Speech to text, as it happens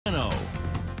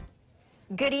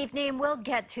Good evening. We'll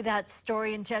get to that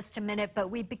story in just a minute, but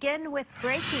we begin with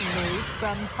breaking news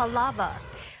from Halava.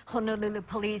 Honolulu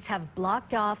police have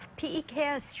blocked off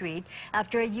Pi'ikea Street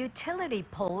after a utility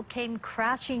pole came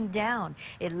crashing down.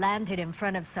 It landed in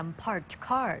front of some parked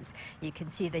cars. You can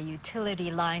see the utility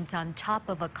lines on top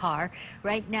of a car.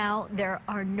 Right now, there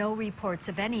are no reports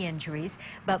of any injuries,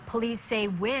 but police say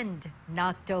wind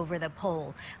knocked over the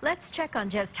pole. Let's check on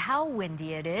just how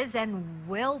windy it is and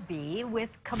will be with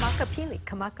Kamaka Pili.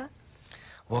 Kamaka?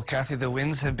 Well, Kathy, the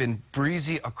winds have been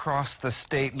breezy across the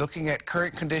state. Looking at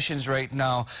current conditions right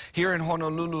now, here in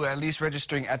Honolulu, at least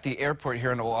registering at the airport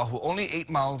here in Oahu, only 8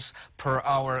 miles per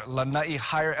hour. Lanai,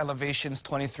 higher elevations,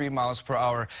 23 miles per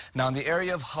hour. Now, in the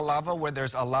area of Halava, where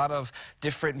there's a lot of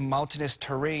different mountainous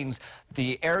terrains,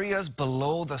 the areas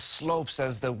below the slopes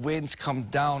as the winds come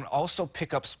down also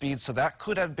pick up speed, so that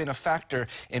could have been a factor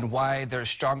in why there's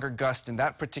stronger gusts in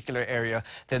that particular area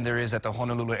than there is at the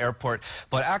Honolulu airport.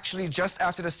 But actually, just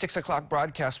after the 6 o'clock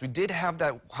broadcast, we did have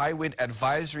that high wind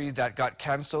advisory that got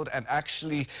canceled and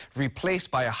actually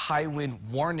replaced by a high wind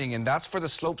warning, and that's for the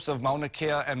slopes of Mauna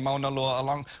Kea and Mauna Loa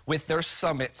along with their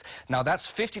summits. Now that's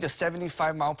 50 to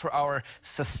 75 mile per hour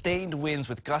sustained winds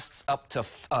with gusts up to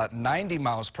 90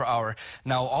 miles per hour.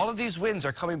 Now all of these winds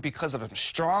are coming because of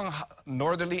strong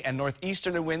northerly and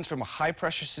northeasterly winds from a high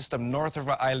pressure system north of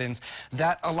our islands.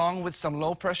 That, along with some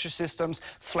low pressure systems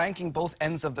flanking both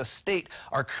ends of the state,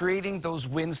 are creating those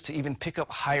winds to even pick up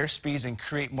higher speeds and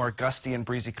create more gusty and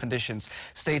breezy conditions.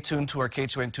 Stay tuned to our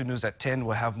KHON2 News at 10.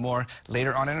 We'll have more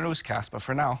later on in our newscast. But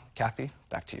for now, Kathy,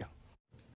 back to you.